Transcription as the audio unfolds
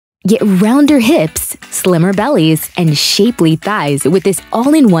Get rounder hips, slimmer bellies, and shapely thighs with this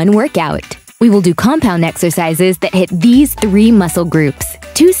all-in-one workout. We will do compound exercises that hit these 3 muscle groups,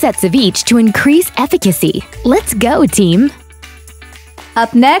 2 sets of each to increase efficacy. Let's go, team!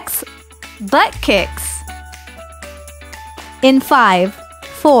 Up next, butt kicks. In 5,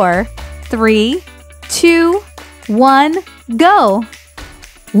 4, 3, 2, 1, go!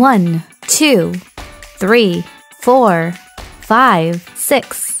 1, 2, 3, 4, 5,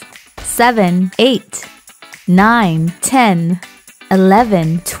 6, 7, 8, 9, 10,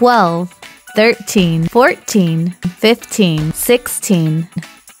 11, 12, 13, 14, 15, 16.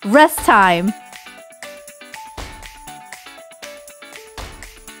 Rest time.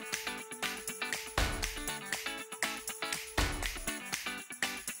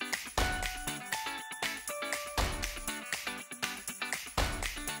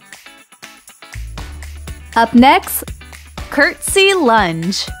 Up next, Curtsy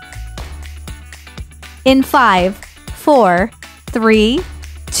Lunge. In 5, 4, 3,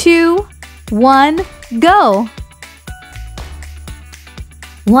 2, 1, go!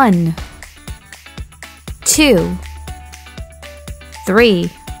 1, 2, 3,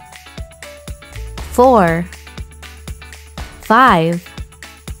 4, 5,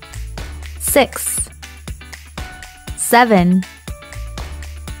 6, 7,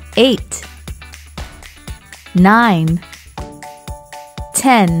 8, 9,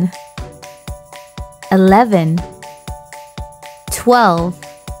 10, 11, 12,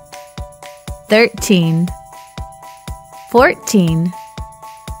 13, 14,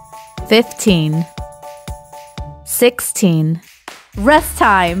 15, 16. Rest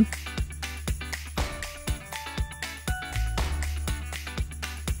time.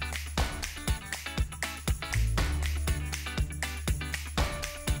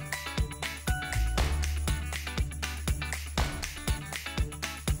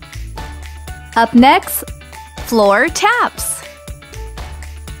 Up next, floor taps.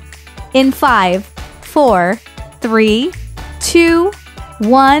 In 5, 4, 3, 2,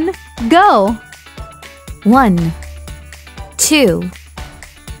 1, go! 1, 2,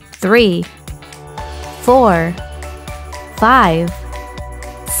 3, 4, 5,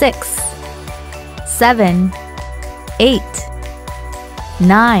 6, 7, 8,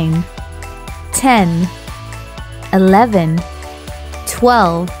 9, 10, 11,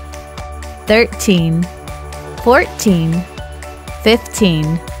 12, 13, 14,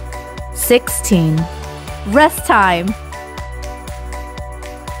 15, 16. Rest time.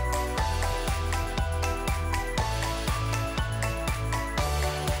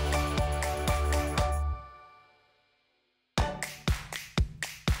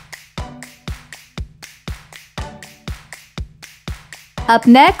 Up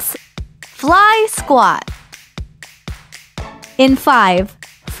next, fly squat. In 5,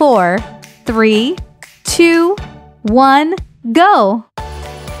 4, 3, 2, 1, go!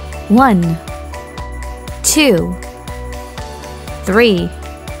 1, 2, 3,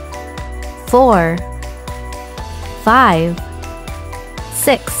 4, 5,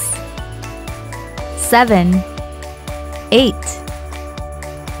 6, 7, 8,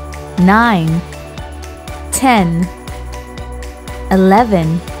 9, 10,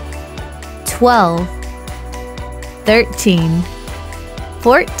 11, 12, 13,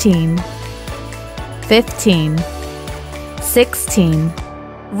 14, 15, 16.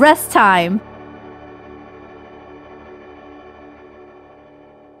 Rest time.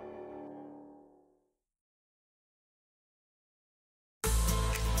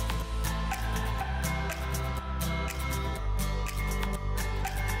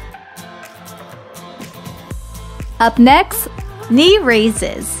 Up next, knee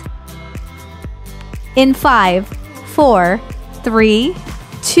raises. In 5, 4, 3,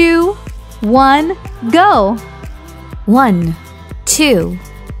 2, 1, go! 1, 2,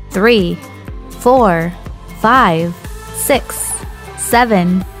 3, 4, 5, 6,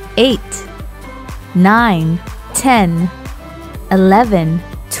 7, 8, 9, 10, 11,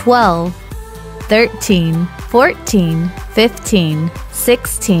 12, 13, 14, 15,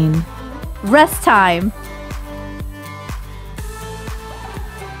 16. Rest time.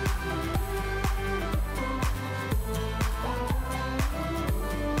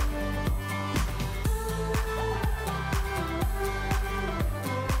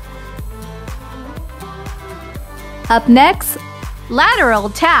 Up next, lateral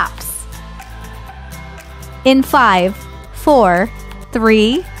taps. In 5, 4,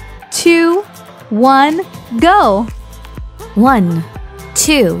 3, 2, 1, go! 1,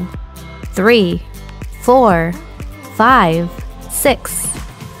 2, 3, 4, 5, 6,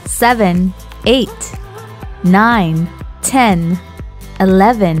 7, 8, 9, 10,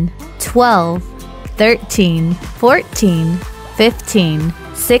 11, 12, 13, 14, 15,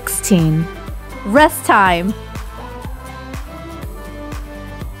 16. Rest time.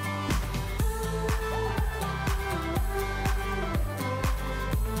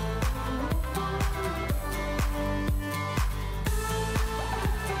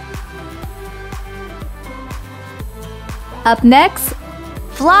 Up next,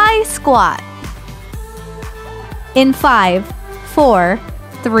 fly squat. In 5, 4,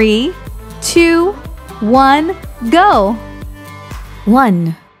 3, 2, 1, go.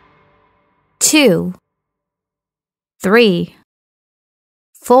 1, 2, 3,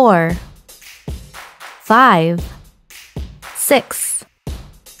 4, 5, 6,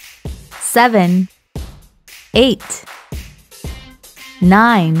 7, 8,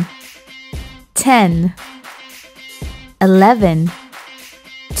 9, 10, 11,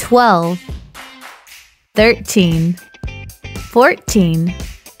 12, 13, 14,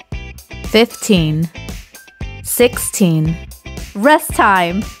 15, 16. Rest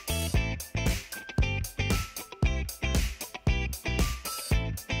time.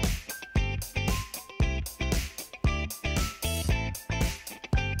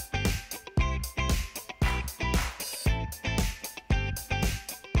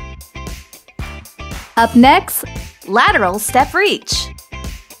 Up next, lateral step reach.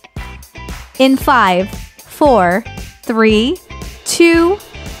 In 5, 4, 3, 2,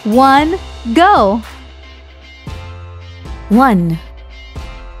 1, go. 1,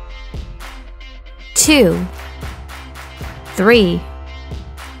 2, 3,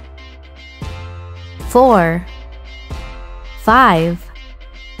 4, 5,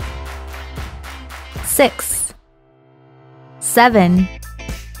 6, 7,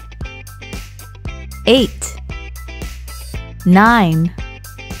 8, 9,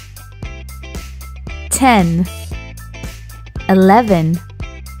 10, 11,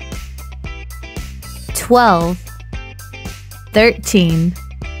 12, 13,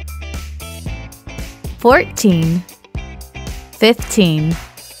 14, 15,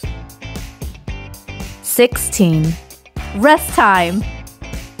 16. Rest time.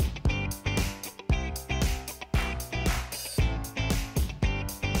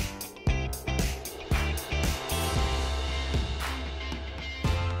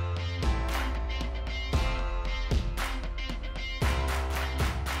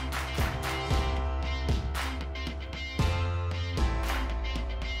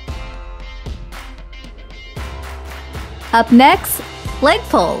 Up next, leg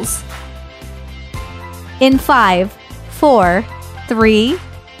pulls. In 5, 4, 3,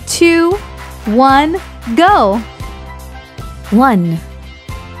 2, 1, go. 1,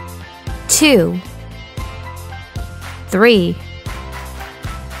 2, 3,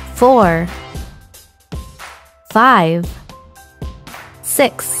 4, 5,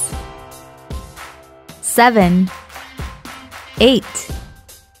 6, 7, 8,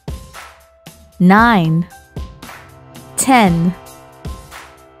 9, 10,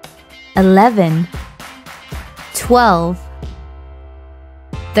 11, 12,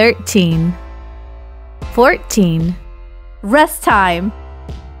 13, 14. Rest time.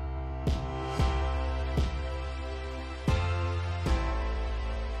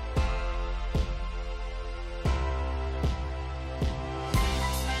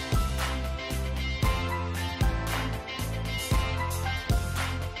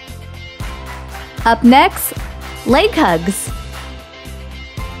 Up next, leg hugs.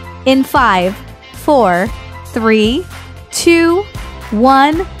 In 5, 4, 3, 2,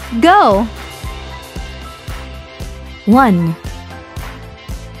 1, go. 1,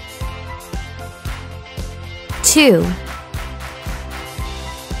 2,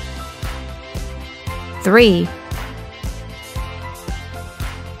 3,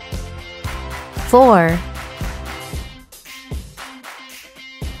 4,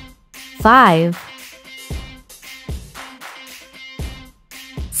 5,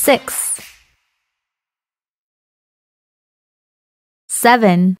 6,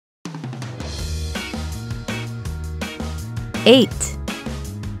 7, 8,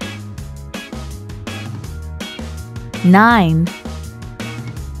 9,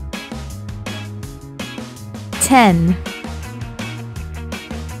 10,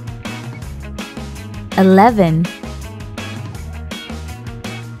 11,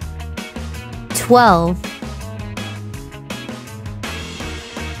 12,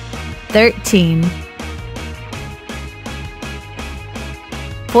 13,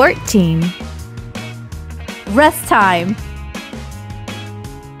 14. Rest time.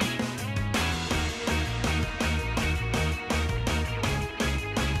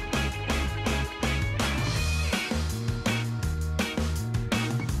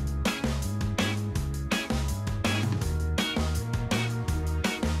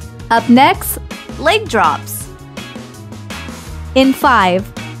 Up next, leg drops. In 5,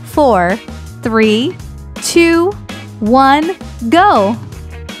 4, 3, 2, 1, go!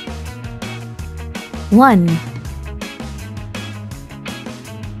 1,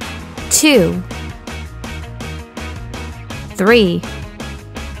 2, 3,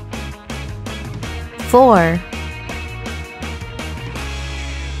 4,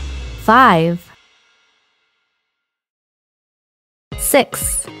 5,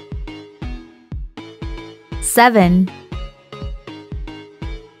 6, 7,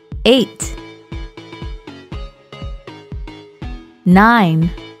 8, 9,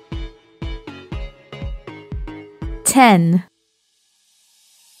 10,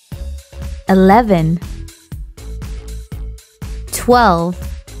 11, 12,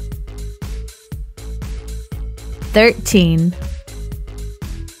 13,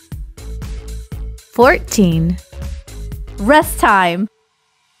 14. Rest time.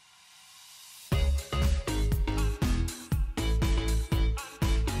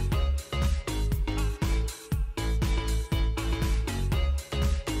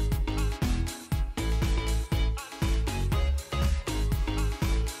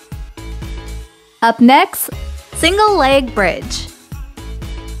 Up next, single leg bridge.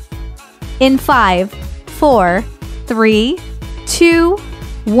 In 5, 4, 3, 2,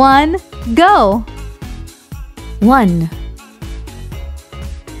 1, go! 1,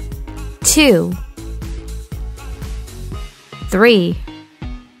 2, 3,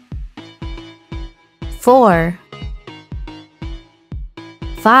 4,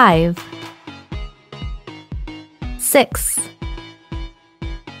 5, 6,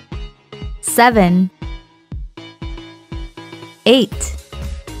 7, 8,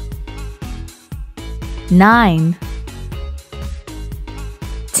 9,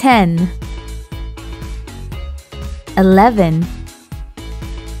 10, 11,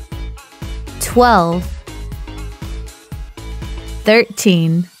 12,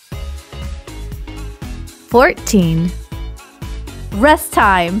 13, 14. Rest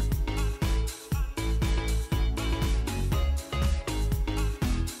time.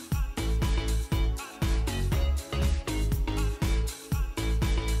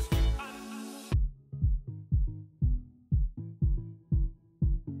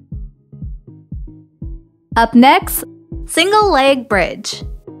 Up next, single leg bridge.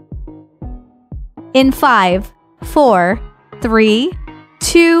 In 5, 4, 3,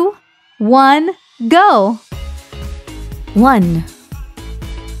 2, 1, go! 1,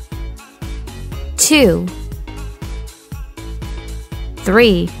 2,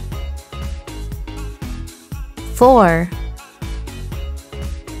 3, 4,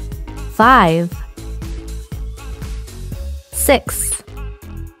 5, 6,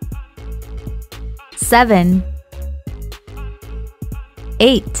 7,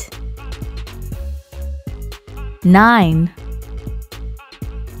 8, 9,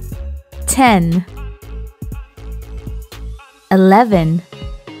 10, 11,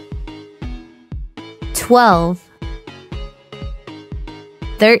 12,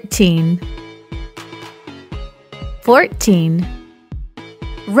 13, 14.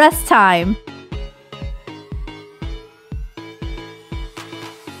 Rest time.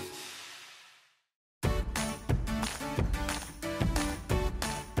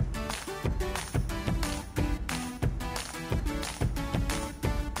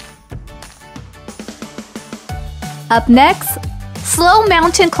 Up next, slow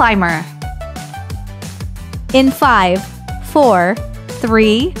mountain climber. In 5, 4,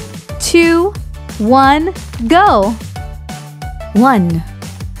 3, 2, 1, go! 1,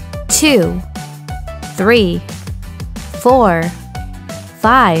 2, 3, 4,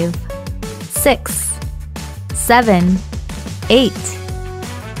 5, 6, 7, 8,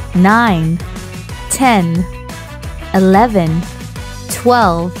 9, 10, 11,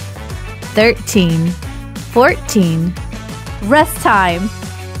 12, 13, 14. Rest time.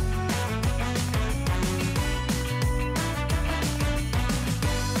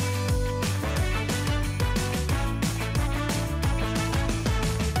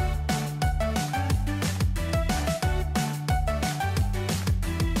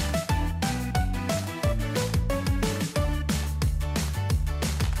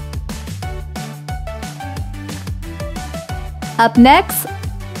 Up next,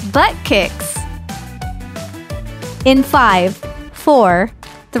 butt kicks. In 5, 4,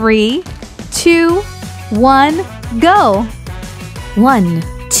 3, 2, 1, go! 1,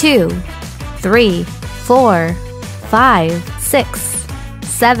 2, 3, 4, 5, 6,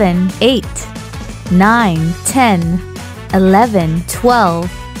 7, 8, 9, 10, 11,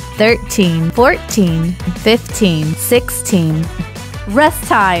 12, 13, 14, 15, 16. Rest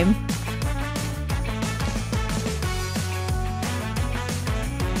time.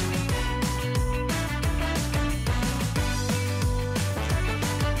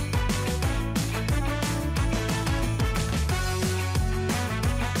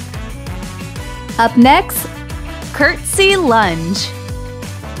 Up next, Curtsy Lunge.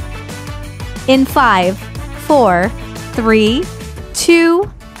 In 5, 4, 3, 2,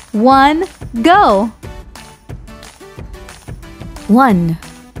 1, go! 1,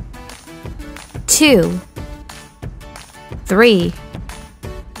 2, 3,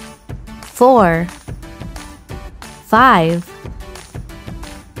 4, 5,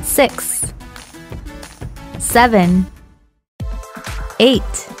 6, 7, 8,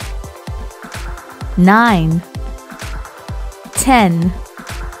 9, 10,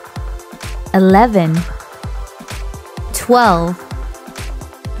 11, 12,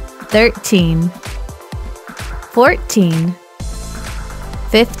 13, 14,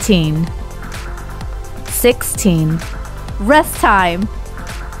 15, 16. Rest time.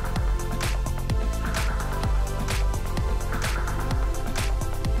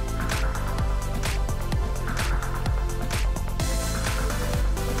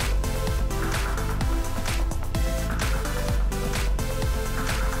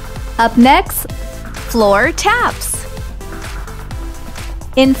 Up next, floor taps.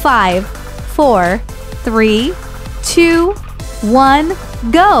 In 5, 4, 3, 2, 1,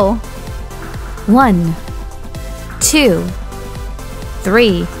 go! 1, 2,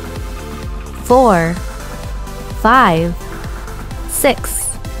 3, 4, 5,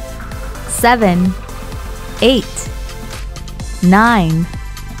 6, 7, 8, 9,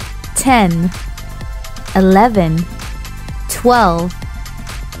 10, 11, 12,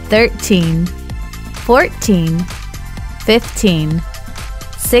 13, 14, 15,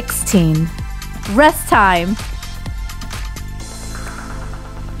 16. Rest time.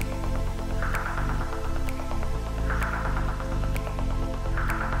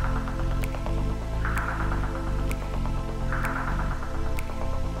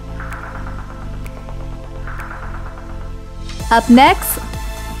 Up next,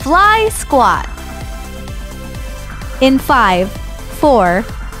 fly squat. In 5, 4,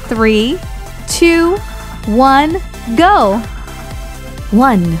 3, 2, 1, go!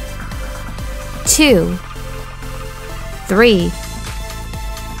 1, 2, 3,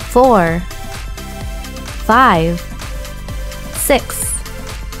 4, 5, 6,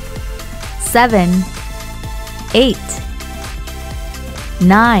 7, 8,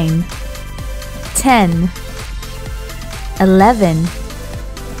 9, 10, 11,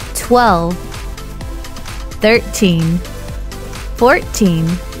 12, 13, 14.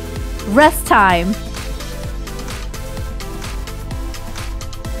 Rest time.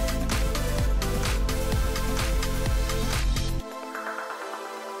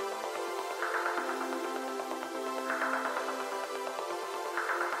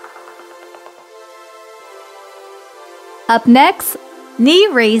 Up next, knee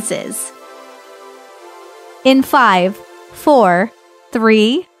raises. In 5, 4,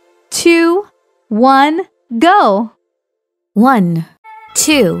 3, 2, 1, go! 1,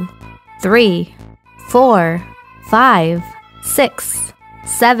 2, 3, 4, 5, 6,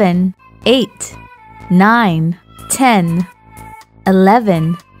 7, 8, 9, 10,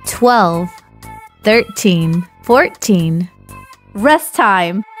 11, 12, 13, 14. Rest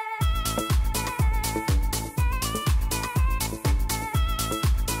time.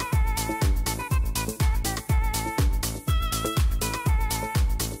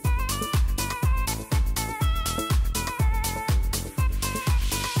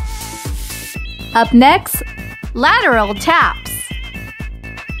 Up next, lateral taps.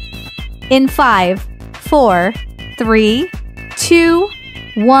 In 5, 4, 3, 2,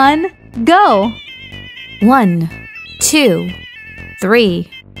 1, go! 1, 2, 3,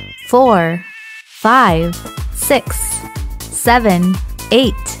 4, 5, 6, 7,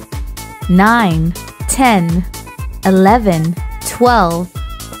 8, 9, 10, 11, 12,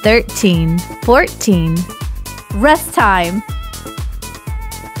 13, 14. Rest time.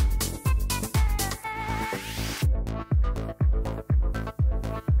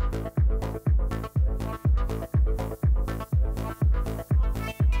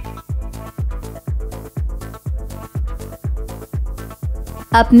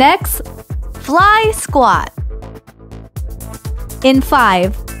 Up next, fly squat. In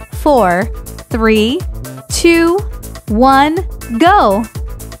 5, 4, 3, 2, 1, go!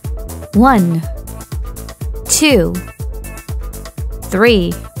 1, 2,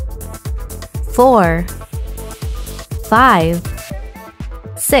 3, 4, 5,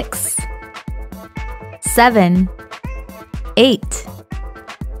 6, 7, 8,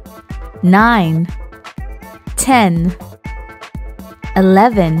 9, 10,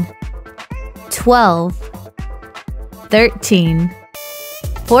 11, 12, 13,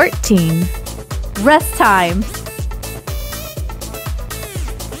 14. Rest time.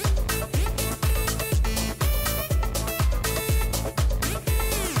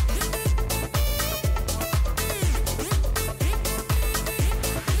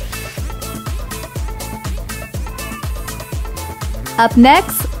 Up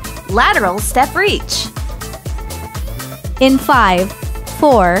next, lateral step reach. In 5,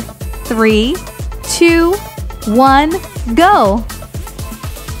 4, 3, 2, 1, go.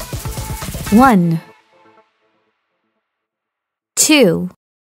 1, 2,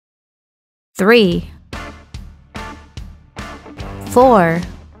 3, 4,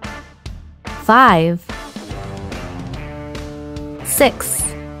 5, 6,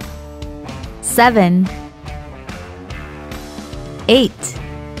 7, 8,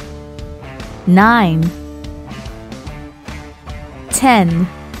 9, 10,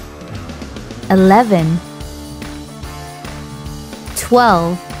 11,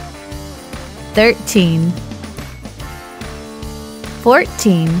 12, 13,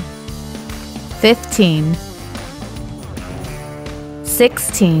 14, 15,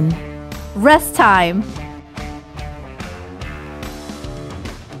 16. Rest time.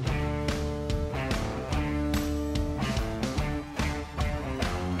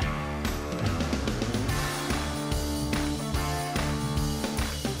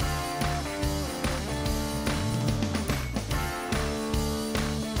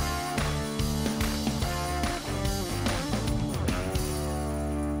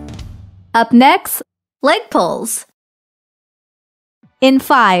 Up next, leg pulls. In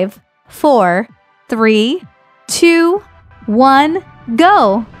 5, 4, 3, 2, 1,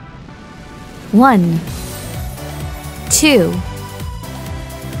 go. 1, 2,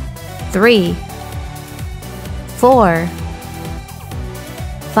 3, 4,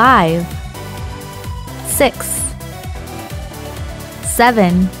 5, 6,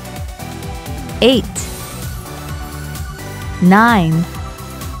 7, 8, 9,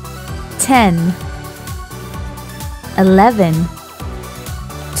 10, 11,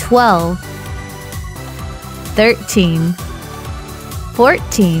 12, 13,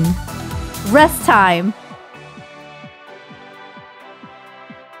 14. Rest time.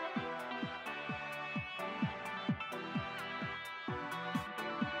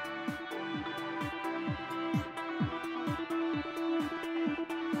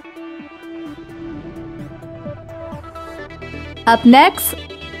 Up next,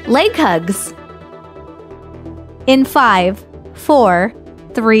 leg hugs. In 5, 4,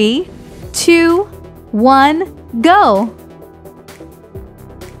 3, 2, 1, go.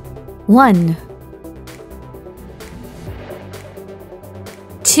 1,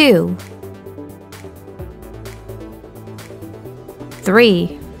 2,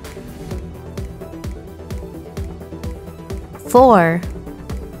 3, 4,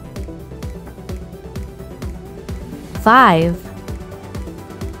 5,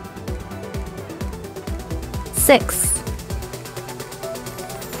 6,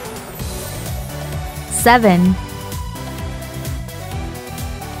 7,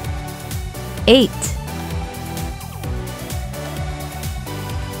 8,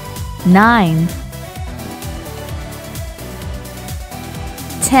 9,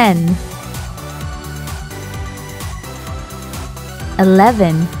 10,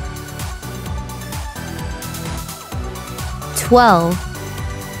 11, 12,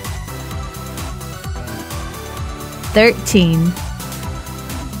 13,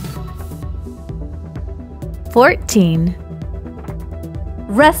 14.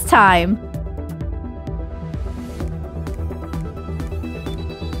 Rest time.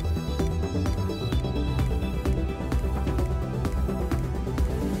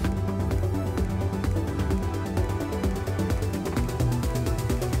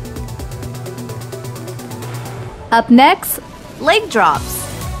 Up next, leg drops.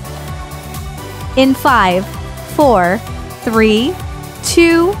 In 5, 4, 3,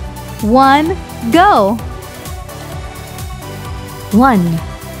 2, 1, go. 1,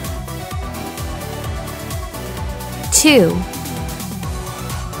 2,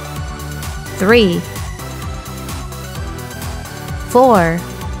 3, 4,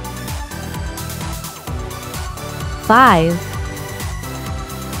 5,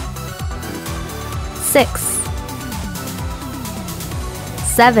 6,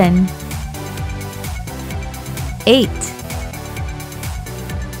 7, 8,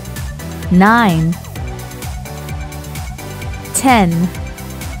 9, 10,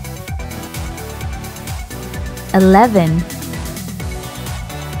 11,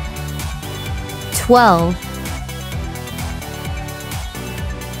 12,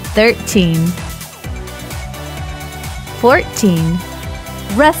 13, 14.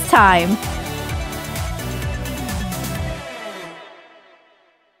 Rest time.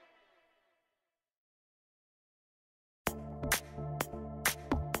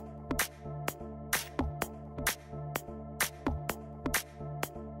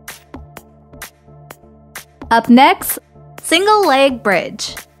 Up next, single leg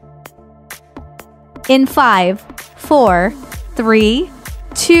bridge. In 5, 4, 3,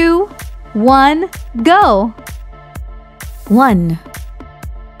 2, 1, go. 1,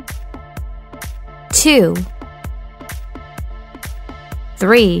 2,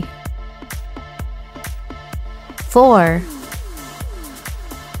 3, 4,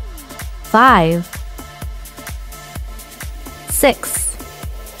 5, 6,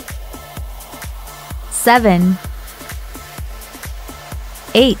 7,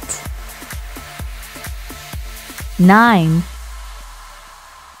 8, 9,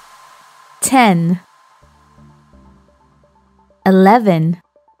 10, 11,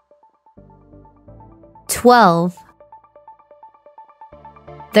 12,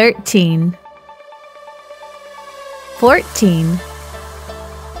 13, 14.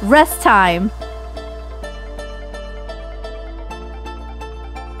 Rest time.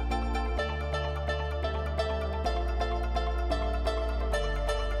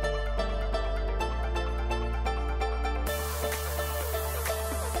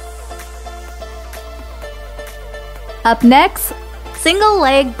 Up next, single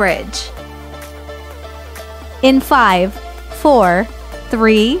leg bridge. In 5, 4,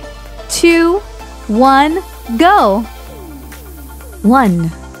 3, 2, 1, go.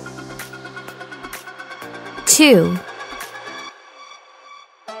 1, 2,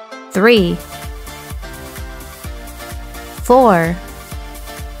 3, 4,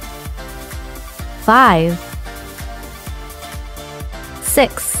 5,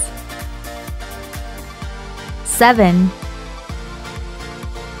 6, 7,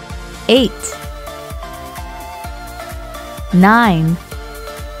 8, 9,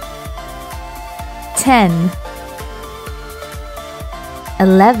 10,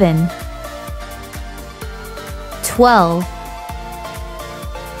 11, 12,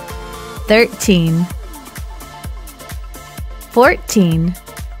 13, 14.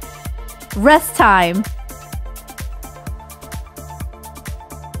 Rest time.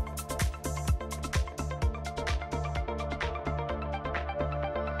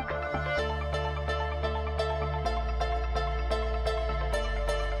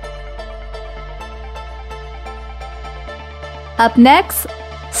 Up next,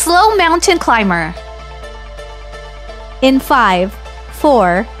 slow mountain climber. In 5,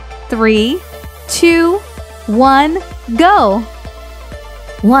 4, 3, 2, 1, go.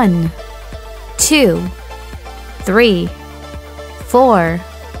 1, 2, 3, 4,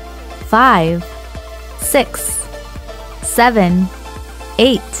 5, 6, 7,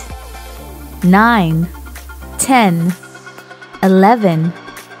 8, 9, 10, 11,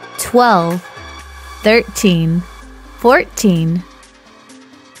 12, 13, 14.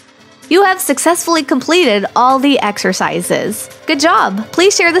 You have successfully completed all the exercises. Good job!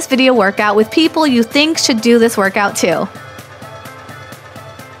 Please share this video workout with people you think should do this workout too.